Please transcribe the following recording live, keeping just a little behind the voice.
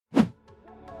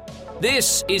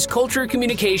This is Culture,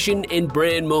 Communication, and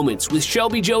Brand Moments with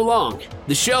Shelby Jo Long,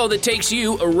 the show that takes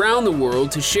you around the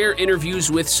world to share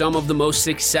interviews with some of the most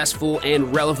successful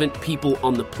and relevant people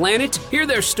on the planet, hear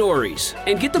their stories,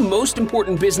 and get the most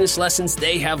important business lessons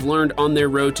they have learned on their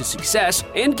road to success,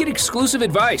 and get exclusive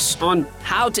advice on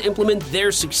how to implement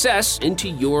their success into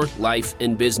your life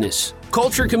and business.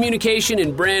 Culture, Communication,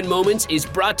 and Brand Moments is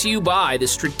brought to you by the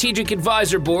Strategic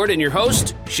Advisor Board and your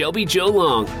host, Shelby Jo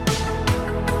Long.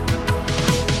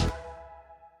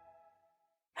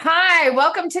 Hi,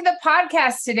 welcome to the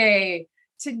podcast today.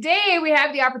 Today, we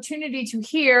have the opportunity to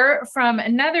hear from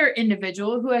another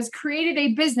individual who has created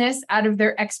a business out of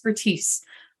their expertise.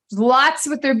 Lots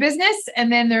with their business,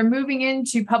 and then they're moving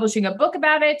into publishing a book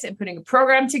about it and putting a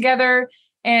program together.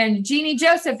 And Jeannie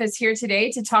Joseph is here today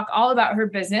to talk all about her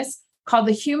business called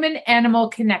the Human-Animal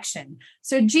Connection.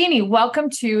 So Jeannie,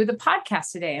 welcome to the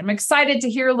podcast today. I'm excited to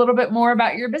hear a little bit more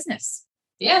about your business.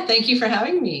 Yeah, thank you for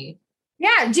having me.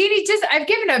 Yeah, Jeannie, I've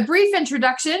given a brief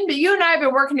introduction, but you and I have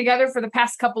been working together for the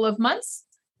past couple of months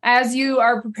as you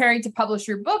are preparing to publish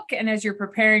your book and as you're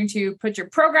preparing to put your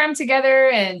program together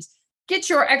and get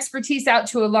your expertise out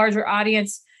to a larger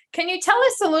audience. Can you tell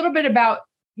us a little bit about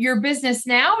your business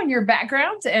now and your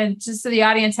background, and just so the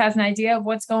audience has an idea of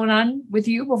what's going on with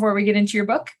you before we get into your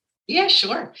book? Yeah,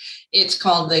 sure. It's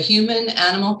called the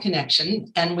Human-Animal Connection,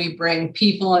 and we bring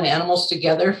people and animals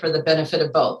together for the benefit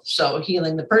of both. So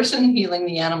healing the person, healing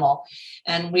the animal.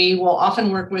 And we will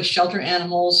often work with shelter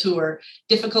animals who are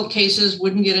difficult cases,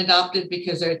 wouldn't get adopted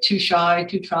because they're too shy,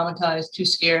 too traumatized, too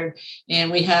scared. And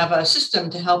we have a system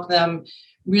to help them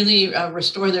really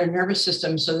restore their nervous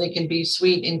system so they can be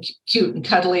sweet and cute and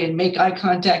cuddly and make eye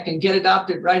contact and get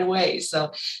adopted right away.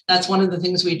 So that's one of the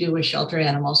things we do with shelter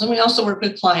animals. And we also work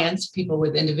with clients, people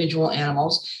with individual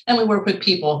animals, and we work with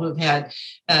people who've had,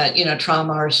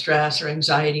 trauma or stress or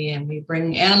anxiety, and we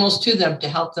bring animals to them to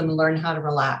help them learn how to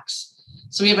relax.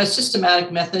 So we have a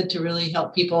systematic method to really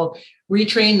help people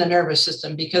retrain the nervous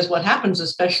system, because what happens,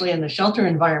 especially in the shelter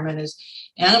environment, is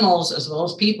animals, as well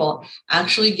as people,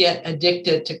 actually get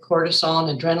addicted to cortisol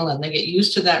and adrenaline. They get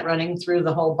used to that running through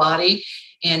the whole body,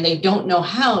 and they don't know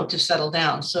how to settle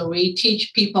down. So we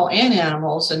teach people and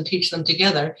animals and teach them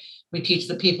together. We teach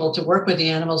the people to work with the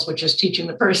animals, which is teaching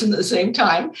the person at the same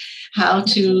time how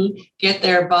to get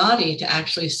their body to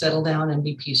actually settle down and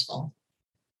be peaceful.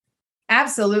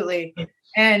 Absolutely.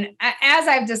 And as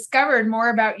I've discovered more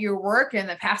about your work in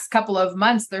the past couple of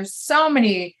months, there's so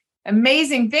many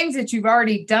amazing things that you've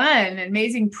already done,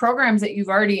 amazing programs that you've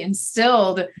already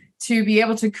instilled to be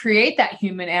able to create that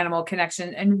human-animal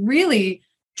connection and really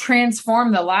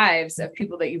transform the lives of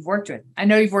people that you've worked with. I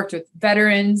know you've worked with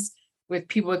veterans, with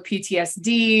people with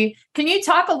PTSD. Can you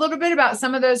talk a little bit about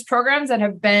some of those programs that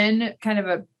have been kind of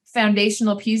a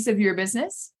foundational piece of your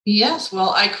business? Yes.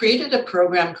 Well, I created a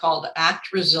program called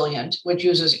Act Resilient, which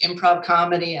uses improv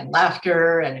comedy and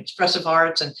laughter and expressive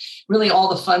arts and really all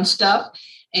the fun stuff.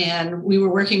 And we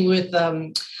were working with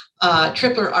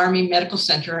Tripler Army Medical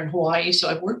Center in Hawaii. So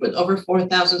I've worked with over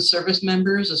 4,000 service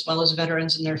members as well as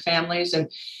veterans and their families.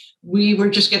 And we were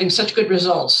just getting such good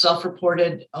results,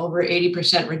 self-reported over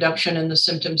 80% reduction in the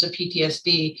symptoms of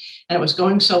PTSD. And it was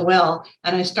going so well.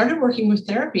 And I started working with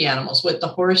therapy animals, with the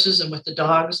horses and with the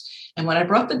dogs. And when I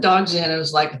brought the dogs in, it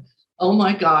was like, oh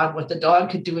my God, what the dog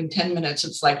could do in 10 minutes.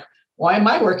 It's like, why am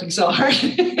I working so hard?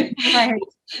 Right.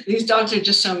 These dogs are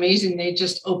just so amazing. They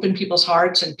just open people's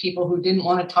hearts, and people who didn't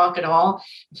want to talk at all.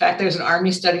 In fact, there's an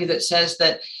Army study that says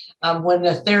that when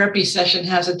a therapy session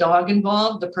has a dog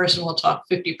involved, the person will talk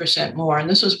 50% more. And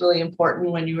this was really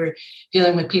important when you were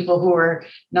dealing with people who were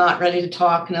not ready to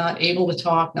talk, not able to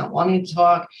talk, not wanting to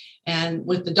talk. And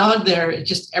with the dog there, it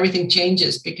just everything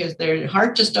changes because their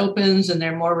heart just opens and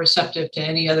they're more receptive to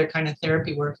any other kind of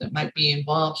therapy work that might be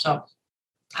involved. So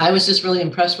I was just really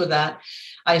impressed with that.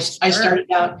 I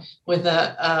started out with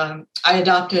I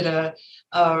adopted a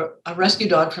rescue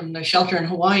dog from the shelter in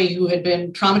Hawaii who had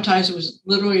been traumatized. It was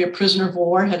literally a prisoner of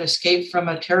war, had escaped from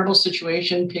a terrible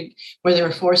situation where they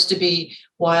were forced to be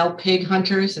wild pig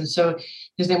hunters. And so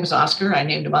his name was Oscar. I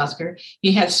named him Oscar.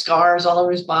 He had scars all over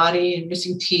his body and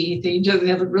missing teeth. He just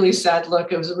had a really sad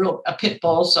look. It was a pit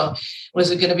bull. So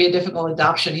was it going to be a difficult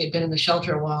adoption? He had been in the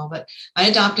shelter a while, but I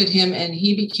adopted him and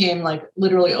he became like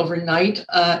literally overnight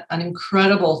an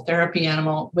incredible therapy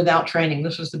animal without training.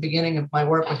 This was the beginning of my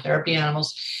work with therapy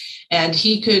animals. And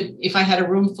he could, if I had a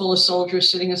room full of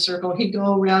soldiers sitting in a circle, he'd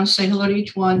go around, say hello to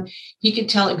each one. He could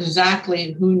tell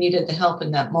exactly who needed the help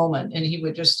in that moment. And he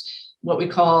would just what we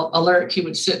call alert. He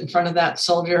would sit in front of that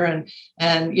soldier, and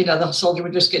the soldier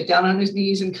would just get down on his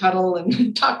knees and cuddle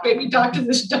and talk to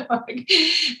this dog.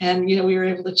 And we were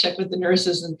able to check with the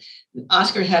nurses, and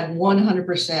Oscar had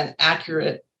 100%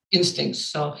 accurate instincts.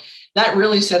 So that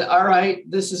really said, all right,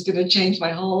 this is going to change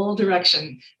my whole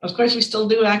direction. Of course, we still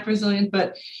do act resilient,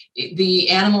 but the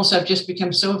animals have just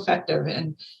become so effective.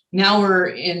 And now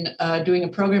we're doing a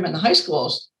program in the high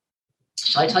schools.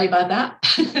 Shall I tell you about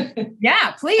that?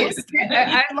 Yeah, please.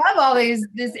 I love all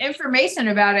this information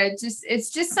about it. It's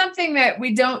just something that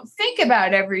we don't think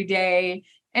about every day.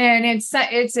 And it's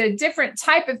a different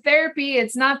type of therapy.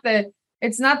 It's not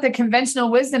the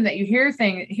conventional wisdom that you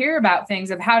hear about things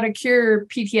of how to cure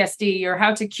PTSD or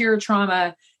how to cure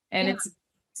trauma. And it's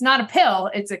not a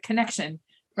pill, it's a connection,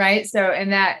 right? So,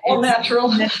 and that all natural.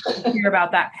 Hear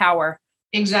about that power.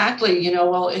 Exactly.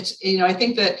 Well, it's, I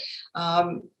think that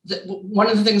one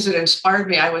of the things that inspired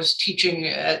me, I was teaching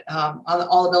on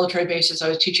all the military bases. I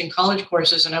was teaching college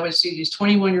courses, and I would see these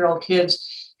 21-year-old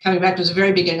kids coming back to the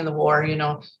very beginning of the war,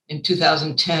 in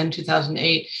 2010,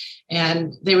 2008.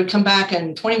 And they would come back,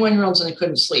 and 21-year-olds, and they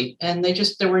couldn't sleep. And they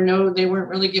weren't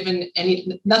really given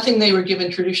nothing they were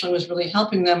given traditionally was really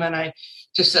helping them. And I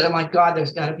just said, oh my God,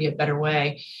 there's got to be a better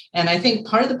way. And I think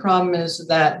part of the problem is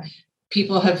that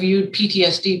people have viewed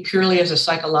PTSD purely as a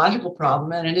psychological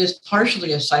problem, and it is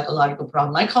partially a psychological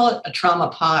problem. I call it a trauma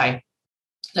pie.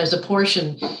 There's a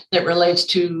portion that relates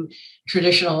to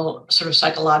traditional sort of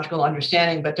psychological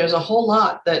understanding, but there's a whole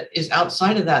lot that is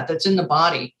outside of that, that's in the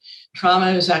body.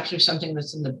 Trauma is actually something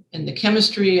that's in the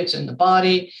chemistry, it's in the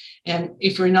body. And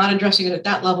if we're not addressing it at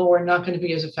that level, we're not going to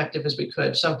be as effective as we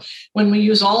could. So when we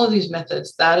use all of these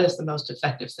methods, that is the most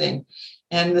effective thing.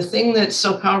 And the thing that's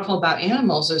so powerful about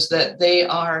animals is that they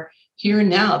are here and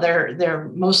now. They're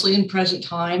mostly in present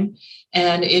time,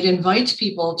 and it invites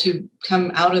people to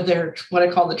come out of their, what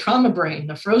I call the trauma brain,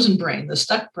 the frozen brain, the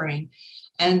stuck brain,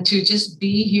 and to just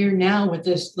be here now with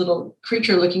this little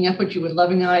creature looking up at you with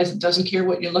loving eyes. It doesn't care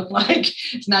what you look like.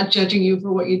 It's not judging you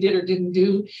for what you did or didn't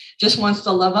do, just wants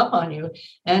to love up on you.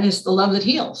 And it's the love that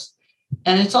heals.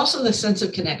 And it's also the sense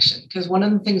of connection, because one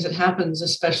of the things that happens,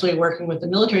 especially working with the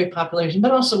military population,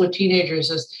 but also with teenagers,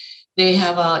 is they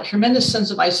have a tremendous sense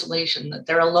of isolation, that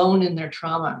they're alone in their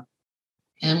trauma.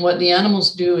 And what the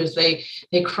animals do is they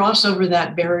cross over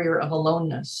that barrier of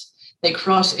aloneness. They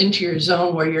cross into your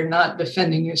zone where you're not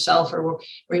defending yourself or where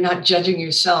you're not judging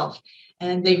yourself.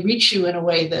 And they reach you in a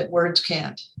way that words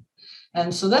can't.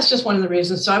 And so that's just one of the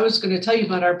reasons. So I was going to tell you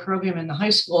about our program in the high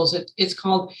schools. It's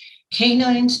called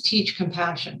Canines Teach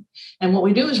Compassion. And what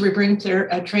we do is we bring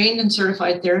trained and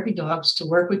certified therapy dogs to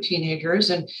work with teenagers.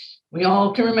 And we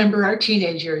all can remember our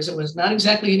teenage years. It was not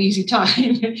exactly an easy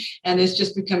time. And it's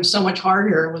just become so much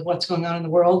harder with what's going on in the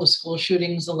world, the school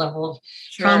shootings, the level of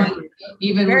trauma.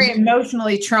 Even very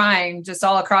emotionally trying, just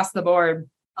all across the board.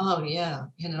 Oh, yeah.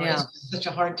 It's such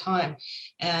a hard time.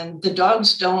 And the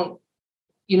dogs don't,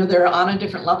 they're on a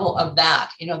different level of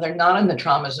that. They're not in the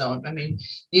trauma zone. I mean,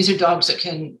 these are dogs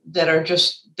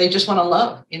they just want to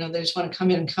love, they just want to come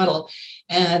in and cuddle.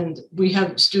 And we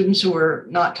have students who are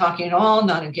not talking at all,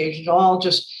 not engaged at all.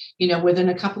 Just, within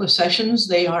a couple of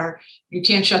sessions, you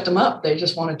can't shut them up. They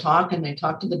just want to talk, and they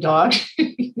talk to the dog,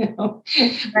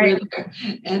 Right.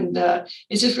 And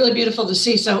it's just really beautiful to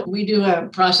see. So we do a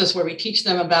process where we teach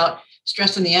them about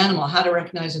stress in the animal, how to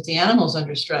recognize that the animal's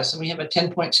under stress. And we have a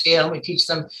 10-point scale. We teach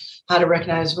them how to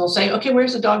recognize. We'll say, okay,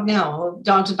 where's the dog now? Well, the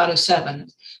dog's about a 7.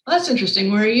 Well, that's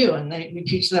interesting. Where are you? And we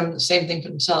teach them the same thing for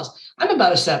themselves. I'm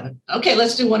about a 7. Okay,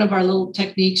 let's do one of our little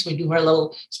techniques. We do our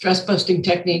little stress busting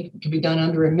technique. It can be done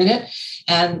under a minute.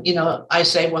 And, I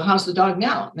say, well, how's the dog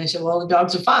now? And they say, well, the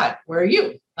dog's a 5. Where are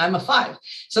you? I'm a 5.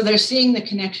 So they're seeing the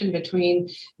connection between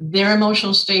their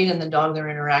emotional state and the dog they're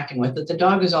interacting with, that the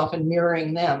dog is often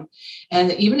mirroring them.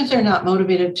 And even if they're not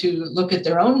motivated to look at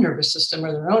their own nervous system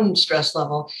or their own stress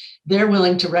level, they're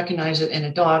willing to recognize it in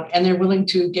a dog, and they're willing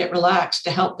to get relaxed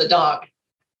to help the dog.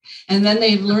 And then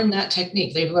they've learned that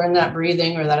technique. They've learned that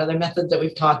breathing or that other method that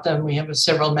we've taught them. We have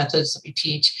several methods that we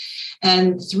teach.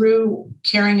 And through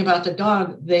caring about the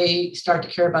dog, they start to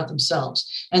care about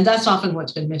themselves. And that's often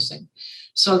what's been missing.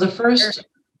 So the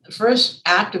first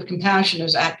act of compassion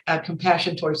is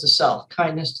compassion towards the self.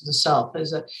 Kindness to the self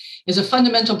is a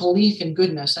fundamental belief in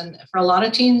goodness. And for a lot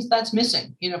of teens, that's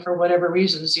missing, for whatever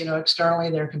reasons.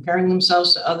 Externally, they're comparing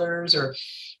themselves to others, or,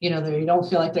 they don't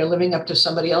feel like they're living up to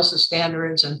somebody else's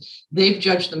standards, and they've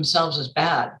judged themselves as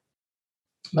bad.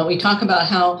 But we talk about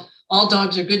how all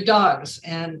dogs are good dogs.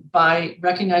 And by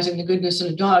recognizing the goodness in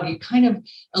a dog, you kind of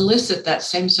elicit that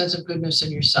same sense of goodness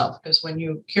in yourself. Because when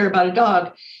you care about a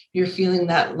dog, you're feeling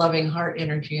that loving heart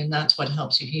energy, and that's what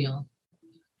helps you heal.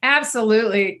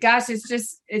 Absolutely. Gosh,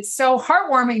 it's so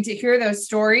heartwarming to hear those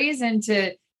stories and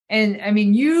I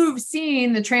mean, you've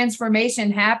seen the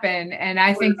transformation happen. And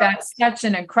I think that's such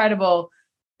an incredible,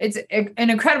 an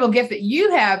incredible gift that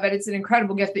you have, but it's an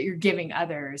incredible gift that you're giving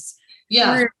others.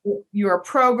 Yeah. Through your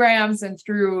programs and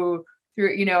through,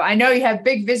 I know you have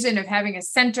big vision of having a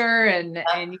center and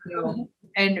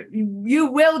you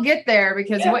will get there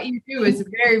because what you do is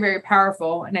very, very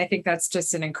powerful. And I think that's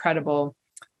just an incredible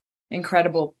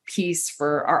piece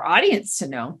for our audience to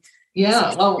know. Yeah.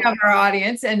 So our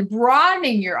audience and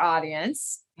broadening your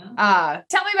audience. Tell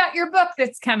me about your book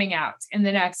that's coming out in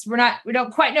the next, we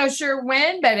don't quite know sure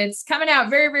when, but it's coming out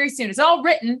very, very soon. It's all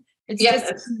written. It's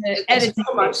the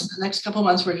next couple of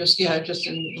months. We're just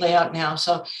in layout now.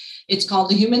 So it's called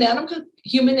The Human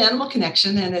Animal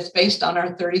Connection, and it's based on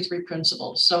our 33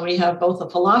 principles. So we have both a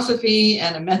philosophy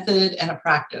and a method and a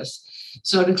practice.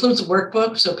 So it includes a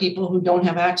workbook. So people who don't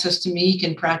have access to me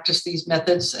can practice these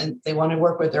methods and they want to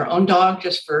work with their own dog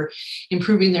just for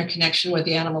improving their connection with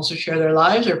the animals who share their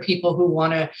lives, or people who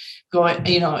want to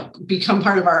go, become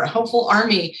part of our hopeful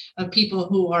army of people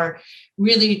who are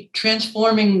really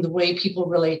transforming the way people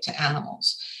relate to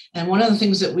animals. And one of the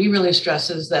things that we really stress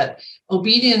is that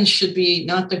obedience should be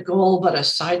not the goal, but a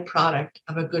side product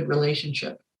of a good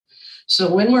relationship.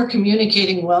 So when we're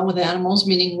communicating well with animals,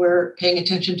 meaning we're paying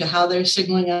attention to how they're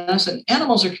signaling us, and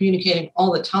animals are communicating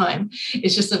all the time.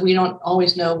 It's just that we don't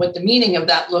always know what the meaning of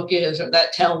that look is, or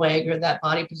that tail wag, or that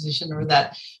body position, or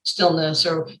that stillness,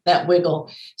 or that wiggle.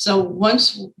 So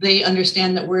once they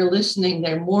understand that we're listening,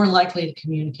 they're more likely to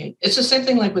communicate. It's the same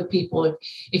thing like with people.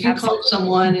 If you called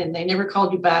someone and they never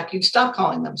called you back, you'd stop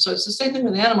calling them. So it's the same thing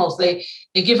with animals. They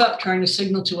give up trying to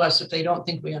signal to us if they don't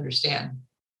think we understand.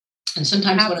 And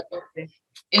sometimes when I'm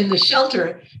in the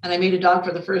shelter and I meet a dog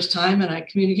for the first time and I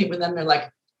communicate with them, they're like,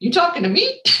 "You talking to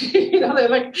me?" They're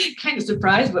like kind of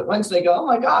surprised, but once they go, "Oh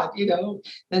my God,"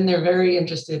 then they're very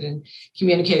interested in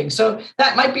communicating. So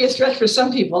that might be a stretch for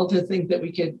some people to think that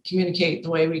we could communicate the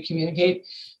way we communicate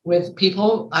with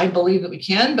people. I believe that we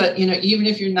can, but even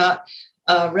if you're not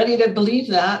ready to believe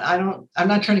that, I'm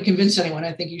not trying to convince anyone.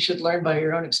 I think you should learn by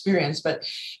your own experience. But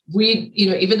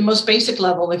even the most basic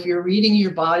level, if you're reading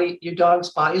your dog's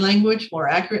body language more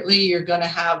accurately, you're going to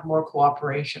have more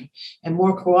cooperation, and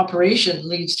more cooperation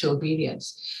leads to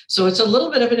obedience. So it's a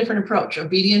little bit of a different approach.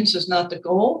 Obedience is not the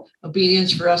goal.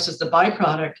 Obedience for us is the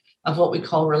byproduct of what we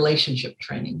call relationship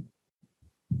training.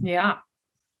 Yeah.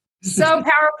 So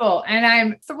powerful. And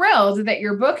I'm thrilled that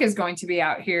your book is going to be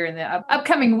out here in the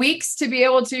upcoming weeks to be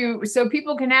able to, so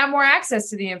people can have more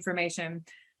access to the information.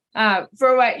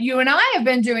 For what you and I have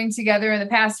been doing together in the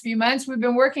past few months, we've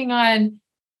been working on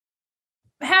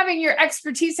having your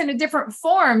expertise in a different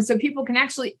form so people can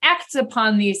actually act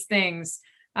upon these things.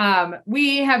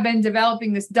 We have been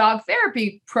developing this dog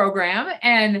therapy program,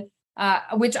 and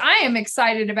which I am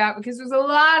excited about because there's a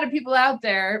lot of people out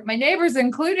there, my neighbors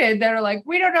included, that are like,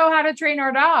 we don't know how to train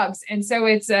our dogs. And so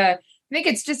I think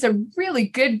it's just a really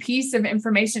good piece of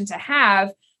information to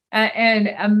have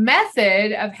and a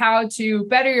method of how to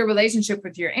better your relationship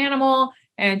with your animal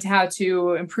and how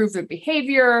to improve their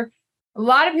behavior. A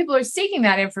lot of people are seeking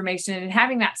that information and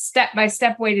having that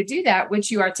step-by-step way to do that, which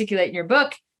you articulate in your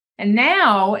book and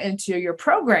now into your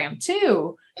program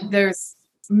too. There's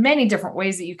many different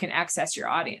ways that you can access your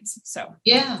audience. So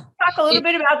talk a little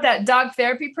bit about that dog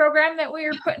therapy program that we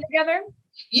are putting together.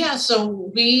 Yeah, so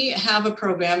we have a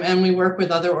program and we work with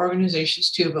other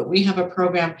organizations too, but we have a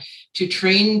program to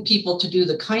train people to do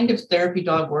the kind of therapy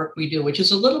dog work we do, which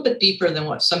is a little bit deeper than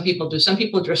what some people do. Some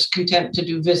people are just content to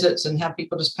do visits and have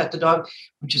people just pet the dog,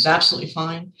 which is absolutely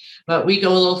fine. But we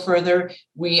go a little further.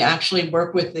 We actually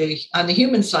work on the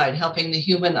human side, helping the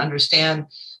human understand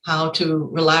how to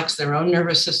relax their own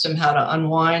nervous system, how to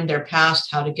unwind their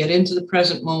past, how to get into the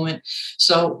present moment.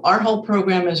 So our whole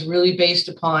program is really based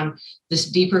upon this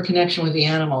deeper connection with the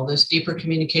animal, this deeper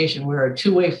communication. We're a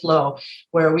two-way flow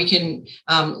where we can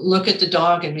look at the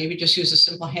dog and maybe just use a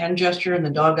simple hand gesture, and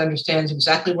the dog understands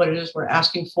exactly what it is we're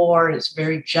asking for. It's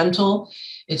very gentle.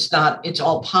 It's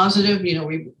all positive.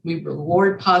 We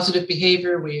reward positive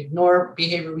behavior. We ignore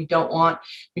behavior we don't want.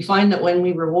 We find that when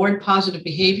we reward positive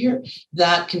behavior,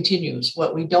 that continues.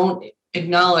 What we don't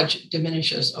acknowledge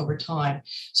diminishes over time.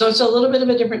 So it's a little bit of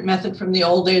a different method from the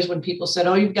old days when people said,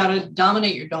 "Oh, you've got to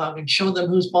dominate your dog and show them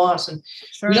who's boss." And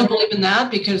we don't believe in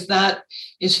that because that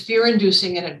is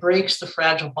fear-inducing and it breaks the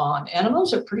fragile bond.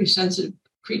 Animals are pretty sensitive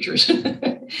creatures.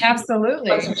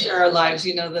 Absolutely. Share our lives,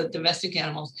 the domestic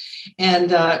animals.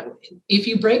 And if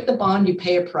you break the bond, you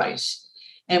pay a price.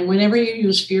 And whenever you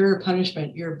use fear or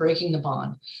punishment, you're breaking the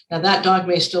bond. Now, that dog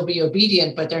may still be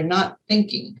obedient, but they're not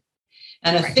thinking.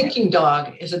 And a thinking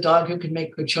dog is a dog who can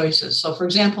make good choices. So, for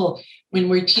example, when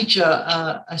we teach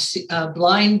a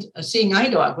seeing eye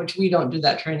dog, which we don't do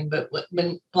that training, but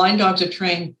when blind dogs are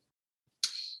trained,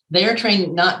 they are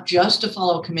trained not just to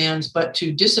follow commands, but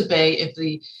to disobey if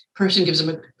the person gives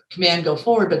them a command, go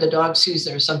forward, but the dog sees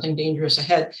there's something dangerous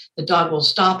ahead. The dog will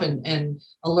stop and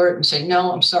alert and say,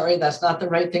 no, I'm sorry, that's not the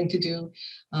right thing to do.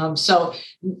 So,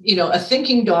 a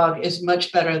thinking dog is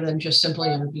much better than just simply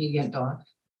an obedient dog.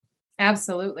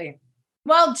 Absolutely.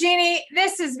 Well, Jeannie,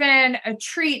 this has been a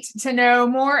treat to know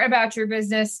more about your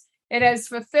business. It has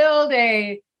fulfilled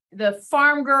the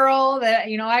farm girl that,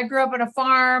 I grew up on a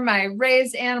farm. I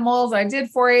raised animals. I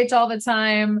did 4-H all the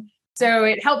time. So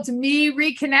it helped me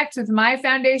reconnect with my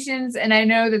foundations. And I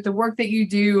know that the work that you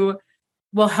do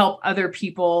will help other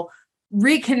people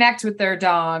reconnect with their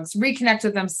dogs, reconnect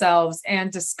with themselves,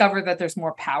 and discover that there's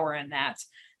more power in that.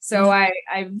 So I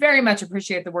very much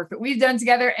appreciate the work that we've done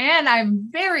together. And I'm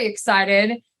very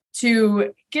excited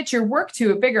to get your work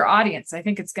to a bigger audience. I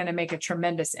think it's going to make a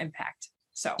tremendous impact.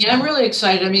 So yeah, I'm really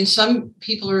excited. I mean, some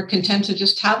people are content to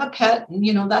just have a pet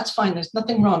and, that's fine. There's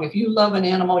nothing wrong. If you love an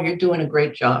animal, you're doing a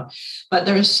great job. But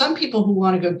there's some people who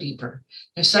want to go deeper.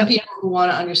 There's some people who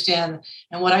want to understand.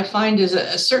 And what I find is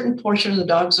a certain portion of the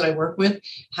dogs that I work with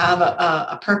have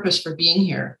a purpose for being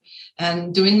here.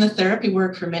 And doing the therapy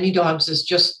work for many dogs is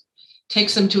just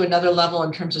takes them to another level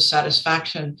in terms of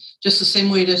satisfaction, just the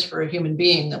same way it is for a human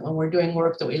being, that when we're doing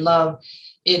work that we love,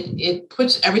 it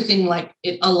puts everything, like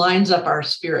it aligns up our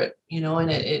spirit,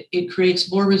 and it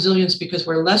creates more resilience because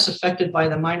we're less affected by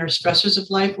the minor stressors of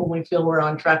life when we feel we're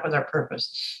on track with our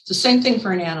purpose. It's the same thing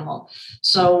for an animal.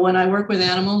 So when I work with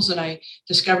animals and I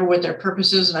discover what their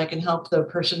purpose is and I can help the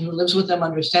person who lives with them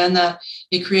understand that,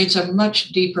 it creates a much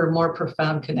deeper, more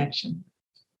profound connection.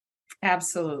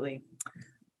 Absolutely.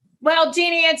 Well,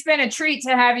 Jeannie, it's been a treat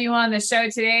to have you on the show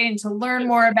today and to learn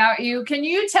more about you. Can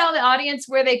you tell the audience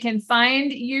where they can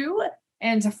find you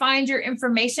and to find your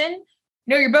information? I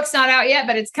know your book's not out yet,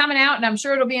 but it's coming out and I'm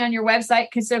sure it'll be on your website.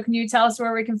 So can you tell us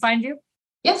where we can find you?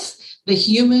 Yes,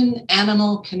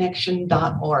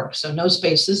 thehumananimalconnection.org. So no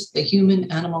spaces,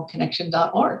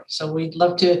 thehumananimalconnection.org. So we'd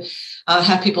love to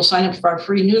have people sign up for our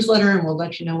free newsletter and we'll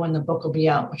let you know when the book will be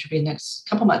out, which will be next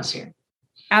couple months here.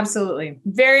 Absolutely.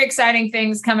 Very exciting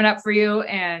things coming up for you.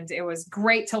 And it was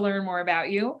great to learn more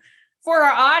about you. For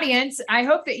our audience, I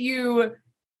hope that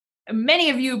many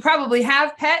of you probably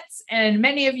have pets and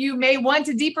many of you may want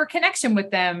a deeper connection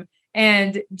with them.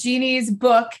 And Jeannie's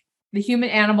book, The Human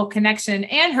Animal Connection,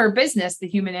 and her business, The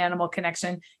Human Animal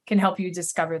Connection, can help you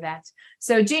discover that.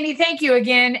 So Jeannie, thank you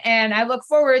again. And I look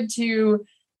forward to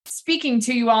speaking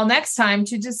to you all next time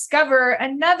to discover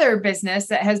another business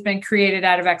that has been created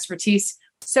out of expertise,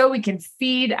 so we can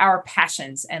feed our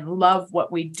passions and love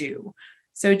what we do.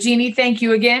 So Jeannie, thank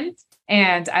you again.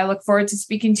 And I look forward to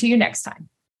speaking to you next time.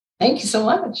 Thank you so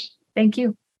much. Thank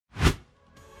you.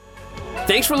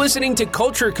 Thanks for listening to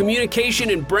Culture,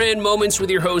 Communication, and Brand Moments with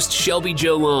your host, Shelby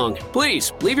Jo Long.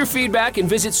 Please leave your feedback and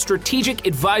visit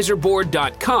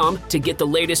strategicadvisorboard.com to get the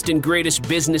latest and greatest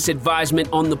business advisement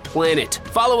on the planet.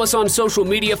 Follow us on social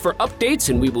media for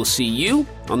updates, and we will see you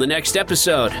on the next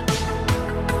episode.